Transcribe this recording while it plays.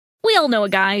all know a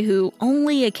guy who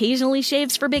only occasionally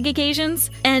shaves for big occasions,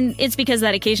 and it's because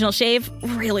that occasional shave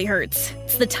really hurts.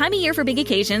 It's the time of year for big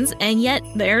occasions, and yet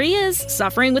there he is,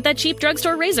 suffering with that cheap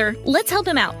drugstore razor. Let's help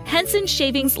him out. Henson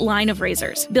Shaving's line of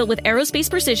razors, built with aerospace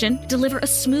precision, deliver a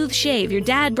smooth shave your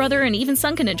dad, brother, and even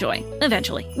son can enjoy,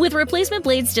 eventually. With replacement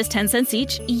blades just 10 cents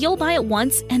each, you'll buy it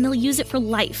once, and they'll use it for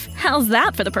life. How's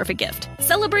that for the perfect gift?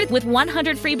 Celebrate with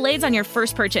 100 free blades on your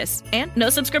first purchase, and no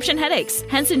subscription headaches.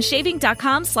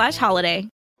 HensonShaving.com/holiday.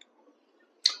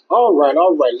 All right.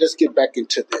 Let's get back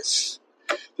into this.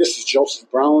 This is Joseph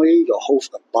Brownlee, your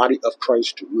host of Body of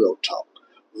Christ Real Talk.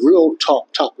 Real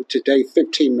Talk topic today,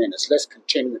 15 minutes. Let's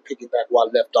continue to piggyback where I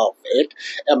left off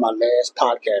at my last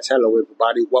podcast. Hello,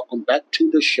 everybody. Welcome back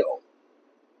to the show.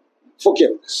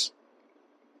 Forgiveness.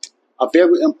 A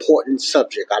very important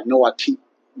subject. I know I keep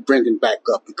bringing back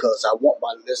up because I want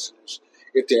my listeners,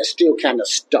 if they're still kind of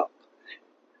stuck,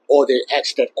 or they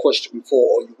asked that question before,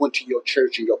 or you went to your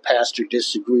church and your pastor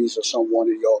disagrees, or someone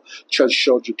in your church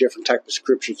showed you different type of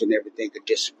scriptures and everything to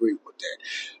disagree with that.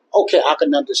 Okay, I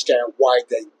can understand why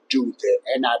they do that,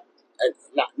 and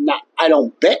I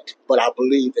don't bet, but I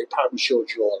believe they probably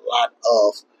showed you a lot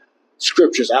of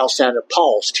scriptures outside of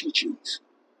Paul's teachings,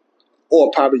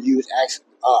 or probably used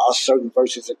certain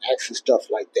verses in Acts and stuff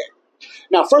like that.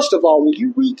 Now, first of all, when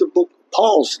you read the book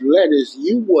Paul's letters,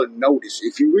 you will notice,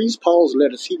 if you read Paul's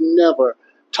letters, he never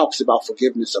talks about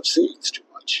forgiveness of sins too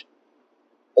much,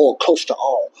 or close to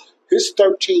all. His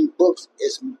 13 books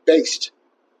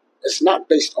it's not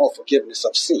based on forgiveness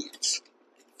of sins.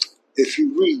 If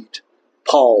you read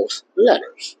Paul's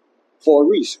letters, for a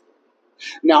reason.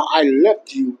 Now, I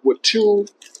left you with 2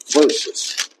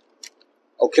 verses,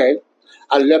 okay?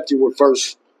 I left you with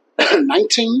verse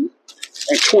 19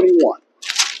 and 21.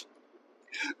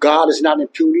 God is not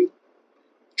imputing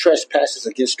trespasses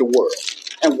against the world.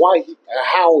 And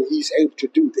how he's able to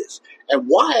do this. And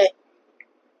why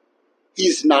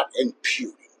he's not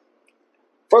imputing.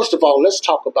 First of all, let's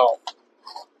talk about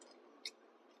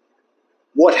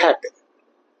what happened.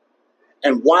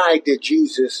 And why did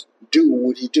Jesus do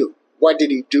what he did? Why did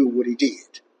he do what he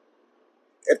did?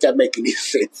 If that makes any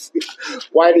sense.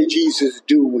 Why did Jesus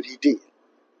do what he did?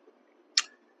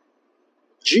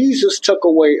 Jesus took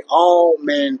away all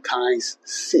mankind's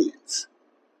sins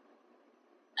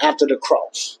after the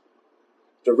cross.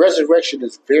 The resurrection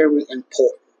is very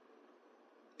important.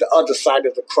 The other side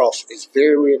of the cross is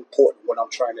very important, what I'm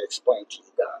trying to explain to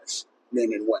you guys,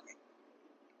 men and women.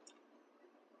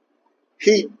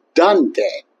 He done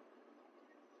that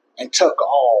and took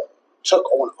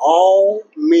on all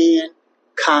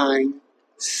mankind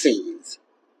sins,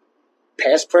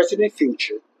 past, present, and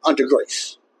future, under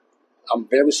grace. I'm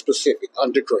very specific,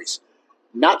 under grace.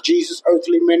 Not Jesus'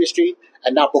 earthly ministry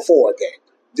and not before that.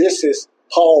 This is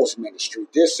Paul's ministry.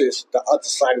 This is the other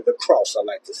side of the cross, I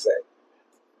like to say.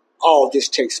 All this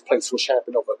takes place, which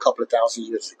happened over a couple of thousand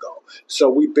years ago. So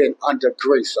we've been under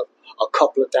grace of a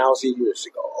couple of thousand years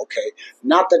ago, okay?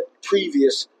 Not the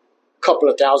previous couple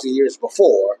of thousand years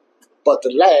before, but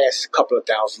the last couple of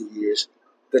thousand years,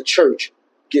 the church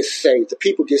gets saved. The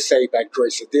people get saved by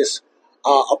grace. And this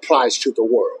applies to the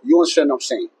world. You understand what I'm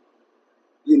saying?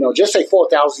 You know, just say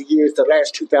 4,000 years, the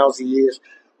last 2,000 years,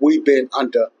 we've been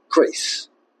under grace.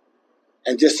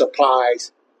 And this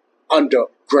applies under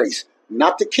grace.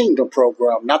 Not the kingdom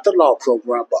program, not the law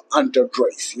program, but under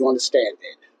grace. You understand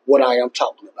that? What I am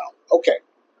talking about. Okay.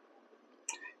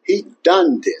 He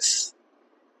done this.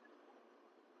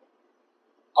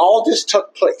 All this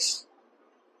took place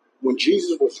when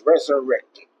Jesus was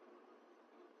resurrected.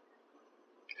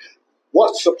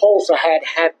 What's supposed to have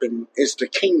happened is the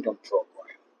kingdom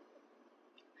program.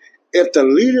 If the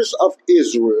leaders of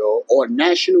Israel or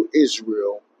national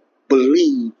Israel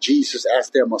believed Jesus as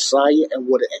their Messiah and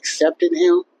would have accepted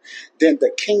him, then the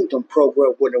kingdom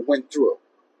program would have went through.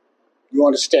 You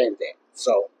understand that?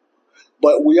 So,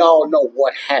 but we all know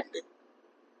what happened.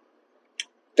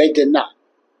 They did not.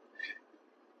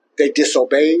 They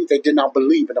disobeyed. They did not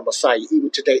believe in the Messiah.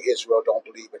 Even today, Israel don't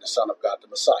believe in the Son of God, the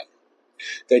Messiah.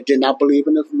 They did not believe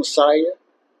in the Messiah.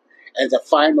 And the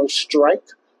final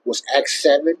strike was Acts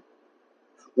 7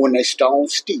 when they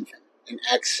stoned Stephen in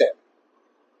Acts 7.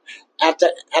 After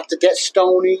that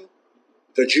stoning,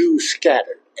 the Jews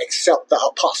scattered, except the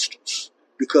apostles,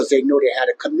 because they knew they had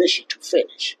a commission to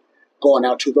finish, going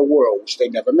out to the world, which they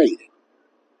never made it.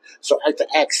 So after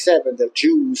Acts 7, the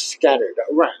Jews scattered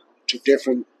around to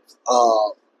different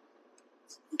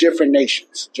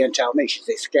nations, Gentile nations.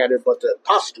 They scattered, but the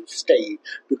apostles stayed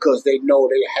because they know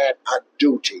they had a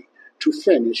duty to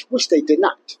finish, which they did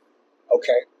not.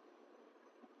 Okay?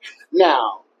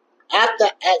 Now, after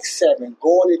Acts 7,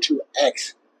 going into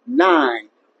Acts 9,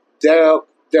 there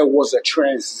was a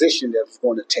transition that was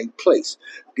going to take place,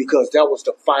 because that was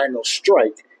the final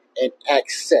strike in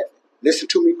Acts 7. Listen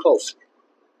to me closely.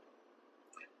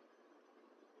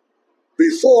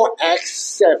 Before Acts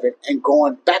 7 and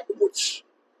going backwards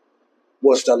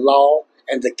was the law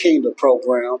and the kingdom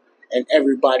program, and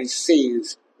everybody's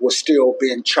sins were still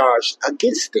being charged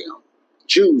against them.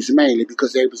 Jews mainly,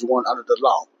 because they was one under the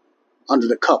law, under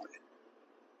the covenant,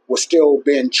 was still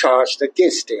being charged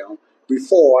against them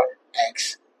before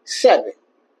Acts 7. A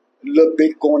little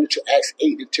bit going into Acts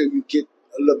 8 until you get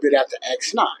a little bit after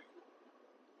Acts 9.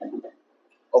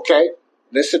 Okay?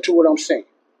 Listen to what I'm saying.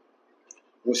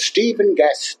 When Stephen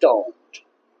got stoned,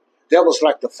 that was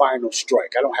like the final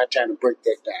strike. I don't have time to break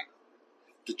that down.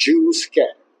 The Jews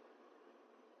scattered.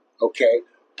 Okay?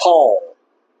 Paul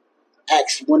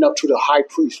went up to the high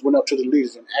priest, went up to the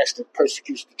leaders and asked to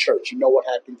persecute the church. You know what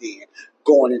happened then?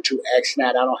 Going into Acts 9.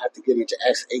 I don't have to get into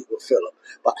Acts 8 with Philip,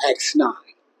 but Acts 9.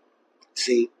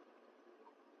 See?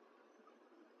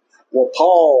 Well,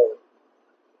 Paul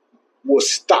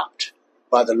was stopped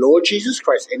by the Lord Jesus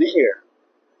Christ in the air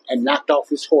and knocked off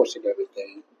his horse and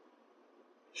everything.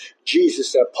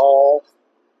 Jesus said, Paul,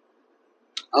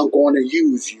 I'm going to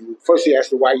use you. First he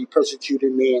asked me, why you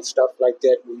persecuting me and stuff like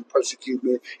that. When you persecute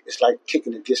me, it's like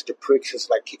kicking against the pricks. It's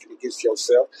like kicking against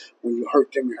yourself. When you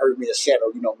hurt them, you hurt me, etc.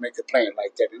 Make a plan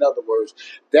like that. In other words,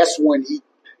 that's when he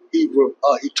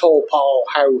told Paul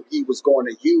how he was going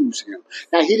to use him.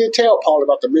 Now, he didn't tell Paul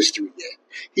about the mystery yet.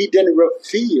 He didn't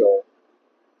reveal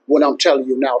what I'm telling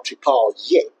you now to Paul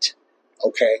yet.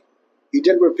 Okay? He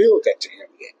didn't reveal that to him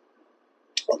yet.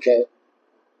 Okay?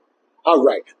 All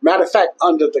right. Matter of fact,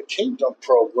 under the kingdom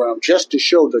program, just to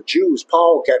show the Jews,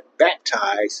 Paul got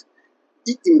baptized,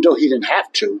 even though he didn't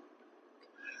have to,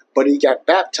 but he got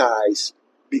baptized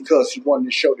because he wanted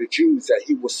to show the Jews that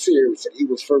he was serious and he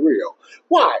was for real.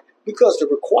 Why? Because the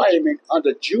requirement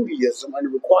under Judaism and the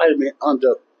requirement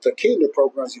under the kingdom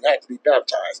programs, you had to be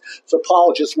baptized. So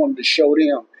Paul just wanted to show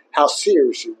them how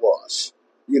serious he was,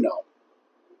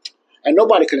 And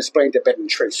nobody can explain that better than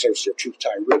Trey Cersei of Truth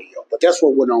Time Radio. But that's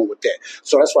what went on with that.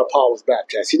 So that's why Paul was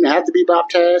baptized. He didn't have to be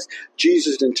baptized.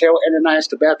 Jesus didn't tell Ananias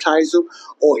to baptize him,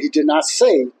 or he did not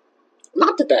say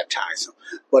not to baptize him.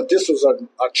 But this was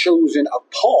a choosing of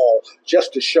Paul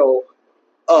just to show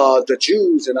the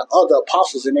Jews and the other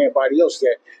apostles and everybody else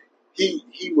that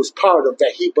he was part of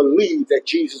that. He believed that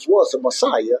Jesus was the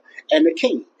Messiah and the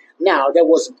King. Now, that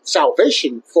wasn't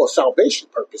salvation for salvation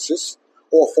purposes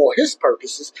or for his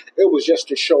purposes. It was just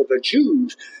to show the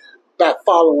Jews, by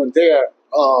following their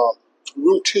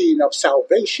routine of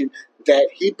salvation, that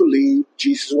he believed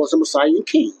Jesus was the Messiah and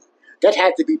King. That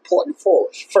had to be important for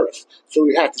us first. So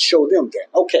we had to show them that.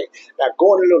 Okay, now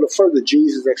going a little further,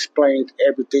 Jesus explained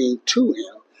everything to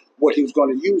him, what he was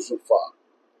going to use him for.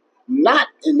 Not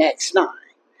in Acts 9.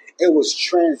 It was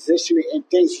transitioning, and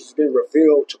things was being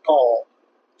revealed to Paul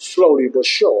slowly but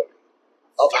surely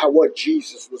of what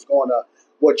Jesus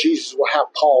will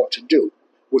have Paul to do,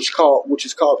 which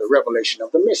is called the revelation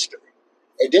of the mystery.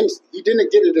 He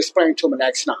didn't get it explained to him in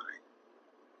Acts 9.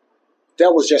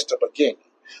 That was just the beginning.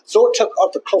 So it took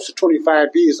up to close to 25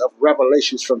 years of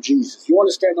revelations from Jesus. You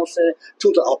understand what I'm saying?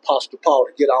 To the Apostle Paul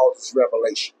to get all this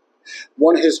revelation.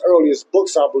 One of his earliest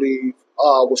books, I believe,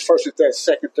 was 1st and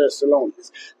 2nd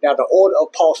Thessalonians. Now, the order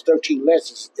of Paul's 13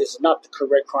 letters is not the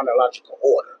correct chronological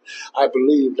order. I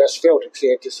believe Les Feldick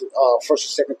said this: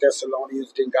 1st and 2nd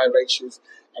Thessalonians, then Galatians,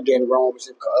 and then Romans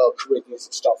and Corinthians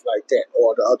and stuff like that,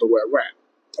 or the other way around.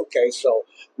 Okay, so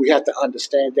we have to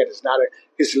understand that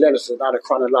his letters are not a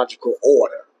chronological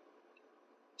order.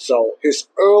 So his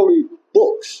early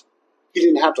books, he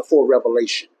didn't have the full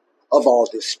revelation of all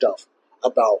this stuff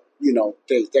about,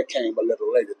 things that came a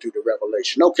little later through the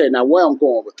revelation. Okay, now where I'm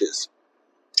going with this?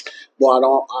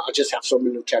 Well, I just have so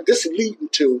many time. This is leading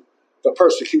to the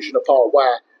persecution of Paul,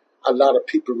 why a lot of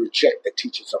people reject the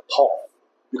teachings of Paul.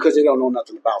 Because they don't know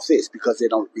nothing about this, because they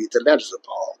don't read the letters of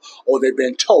Paul, or they've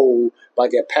been told by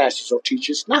their pastors or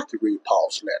teachers not to read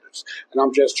Paul's letters. And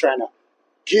I'm just trying to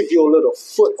give you a little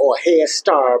foot or head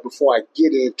start before I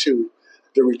get into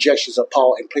the rejections of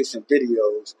Paul and play some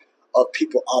videos of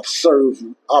people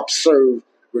observe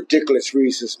ridiculous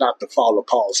reasons not to follow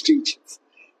Paul's teachings.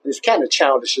 And it's kind of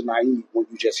childish and naive when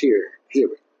you just hear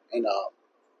it. And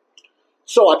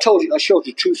so I showed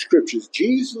you two scriptures.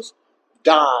 Jesus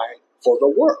died for the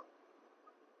world.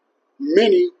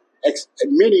 Many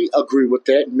agree with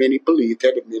that, many believe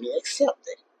that, and many accept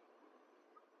that.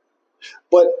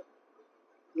 But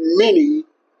many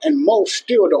and most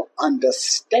still don't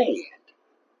understand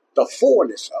the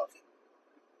fullness of it.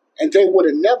 And they would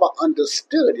have never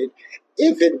understood it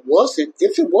if it wasn't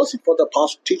for the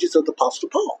teachings of the Apostle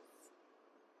Paul.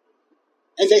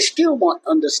 And they still won't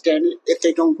understand it if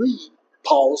they don't read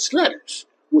Paul's letters,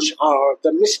 which are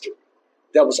the mystery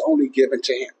that was only given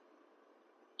to him.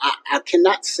 I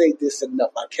cannot say this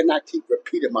enough. I cannot keep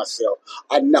repeating myself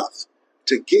enough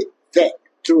to get that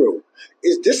through.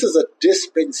 This is a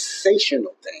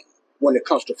dispensational thing when it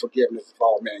comes to forgiveness of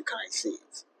all mankind's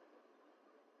sins.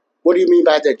 What do you mean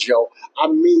by that, Joe? I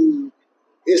mean,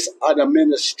 it's an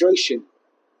administration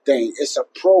thing. It's a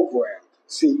program.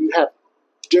 See, you have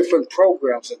different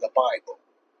programs in the Bible.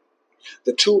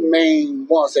 The two main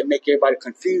ones that make everybody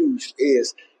confused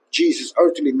is Jesus'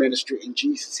 earthly ministry and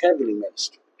Jesus' heavenly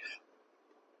ministry.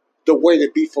 The way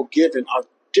to be forgiven are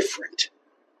different.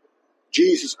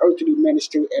 Jesus' earthly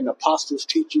ministry and apostles'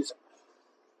 teachings,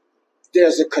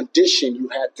 there's a condition you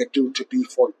have to do to be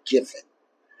forgiven.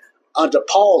 Under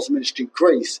Paul's ministry,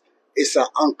 grace, is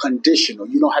unconditional.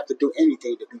 You don't have to do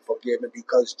anything to be forgiven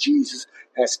because Jesus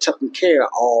has taken care of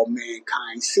all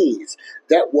mankind's sins.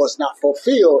 That was not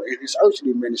fulfilled in his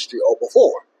earthly ministry or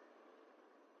before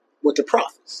with the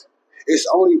prophets. It's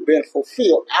only been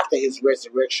fulfilled after his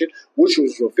resurrection, which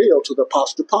was revealed to the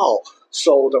Apostle Paul.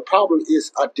 So the problem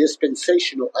is a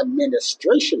dispensational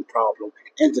administration problem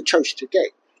in the church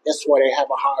today. That's why they have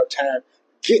a hard time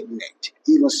getting it,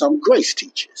 even some grace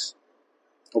teachers.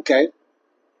 Okay?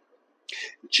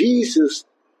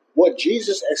 What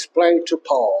Jesus explained to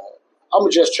Paul, I'm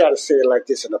going to just try to say it like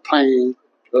this in a plain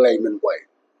layman way.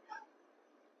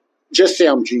 Just say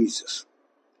I'm Jesus.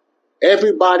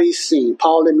 Everybody's seen,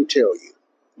 Paul, let me tell you,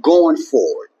 going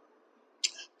forward,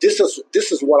 this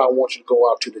is what I want you to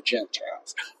go out to the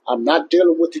Gentiles. I'm not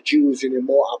dealing with the Jews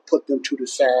anymore. I put them to the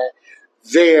side.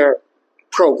 Their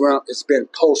program has been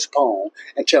postponed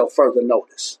until further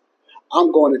notice.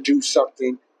 I'm going to do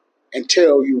something and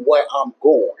tell you where I'm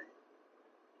going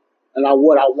and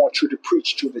what I want you to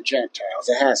preach to the Gentiles.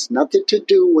 It has nothing to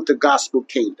do with the gospel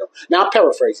kingdom. Now, I'm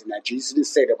paraphrasing that. Jesus didn't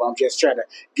say that, but I'm just trying to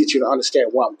get you to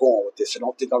understand where I'm going with this. I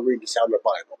don't think I'm reading this out of the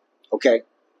Bible. Okay?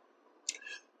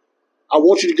 I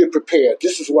want you to get prepared.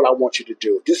 This is what I want you to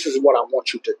do. This is what I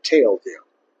want you to tell them.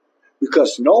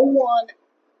 Because no one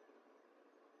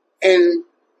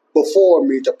before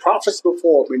me, the prophets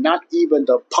before me, not even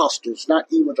the apostles, not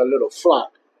even the little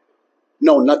flock,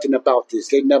 know nothing about this.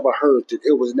 They never heard it.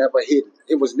 It was never hidden.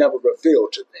 It was never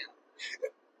revealed to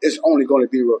them. It's only going to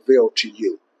be revealed to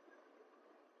you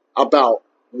about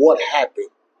what happened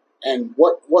and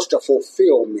what's the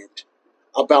fulfillment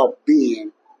about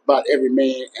every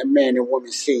man and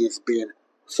woman's sins being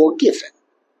forgiven.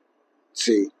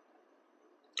 See,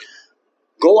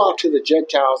 go out to the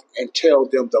Gentiles and tell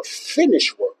them the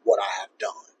finished work, what I have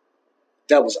done.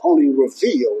 That was only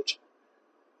revealed.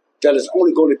 That is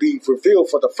only going to be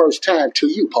revealed for the first time to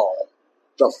you, Paul.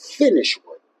 The finished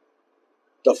work.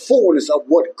 The fullness of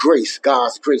what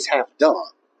God's grace hath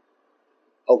done.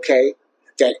 Okay?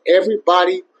 That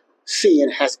everybody sin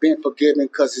has been forgiven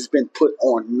because it's been put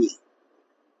on me.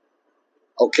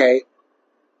 Okay?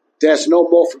 There's no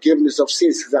more forgiveness of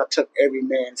sins because I took every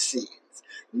man's sins.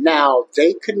 Now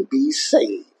they can be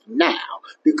saved. Now,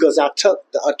 because I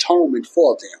took the atonement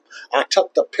for them. I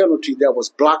took the penalty that was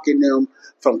blocking them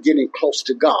from getting close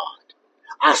to God.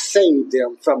 I saved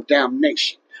them from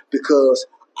damnation because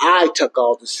I took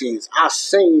all the sins. I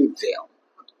saved them,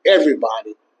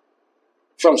 everybody,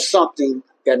 from something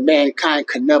that mankind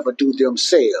could never do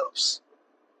themselves.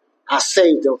 I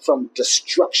saved them from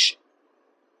destruction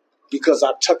because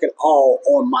I took it all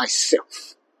on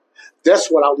myself. That's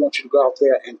what I want you to go out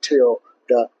there and tell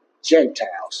the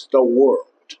Gentiles, the world.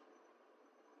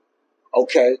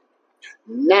 Okay?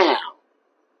 Now,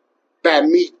 by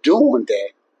me doing that,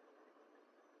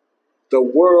 the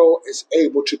world is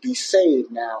able to be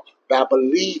saved now by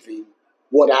believing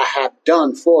what I have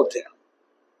done for them.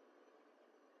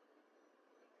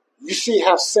 You see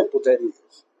how simple that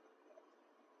is.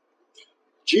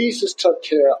 Jesus took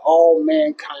care of all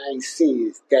mankind's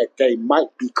sins that they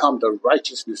might become the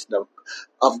righteousness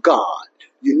of God.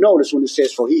 You notice when it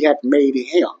says, for he hath made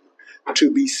him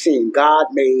to be sin. God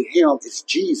made him, it's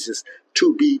Jesus,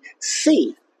 to be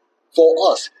sin for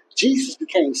us. Jesus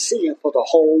became sin for the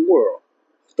whole world.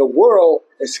 The world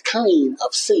is clean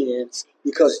of sins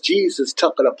because Jesus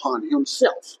took it upon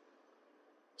himself.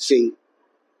 See,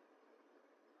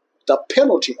 the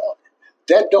penalty of it.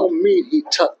 That don't mean he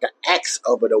took the acts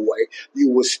of it away. You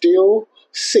will still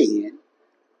sin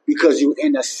because you're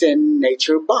in a sin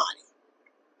nature body.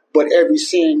 But every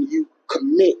sin you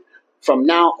commit from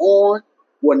now on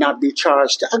will not be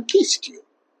charged against you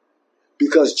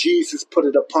because Jesus put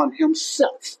it upon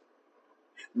himself.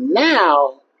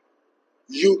 Now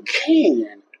you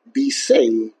can be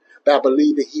saved by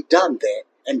believing he done that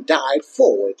and died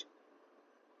for it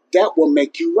that will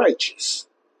make you righteous.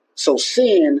 So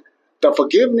sin, the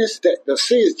forgiveness that the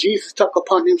sins Jesus took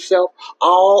upon himself,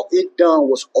 all it done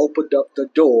was opened up the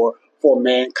door for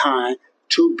mankind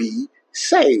to be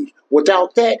saved.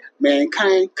 Without that,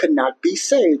 mankind could not be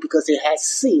saved because it has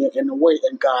sin in the way,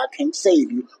 and God can't save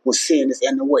you when sin is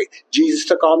in the way. Jesus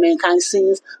took all mankind's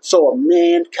sins, so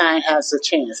mankind has a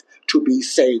chance to be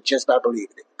saved just by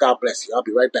believing it. God bless you. I'll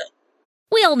be right back.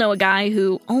 We all know a guy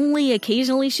who only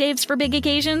occasionally shaves for big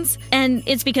occasions, and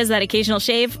it's because that occasional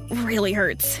shave really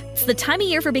hurts. It's the time of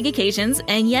year for big occasions,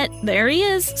 and yet there he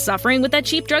is, suffering with that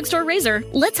cheap drugstore razor.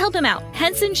 Let's help him out.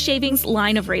 Henson Shaving's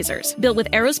line of razors, built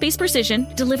with aerospace precision,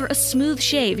 deliver a smooth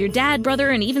shave your dad,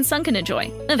 brother, and even son can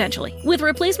enjoy, eventually. With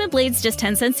replacement blades just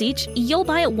 10 cents each, you'll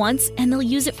buy it once, and they'll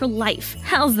use it for life.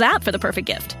 How's that for the perfect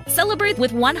gift? Celebrate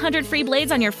with 100 free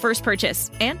blades on your first purchase,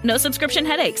 and no subscription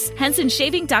headaches.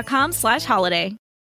 HensonShaving.com/holiday.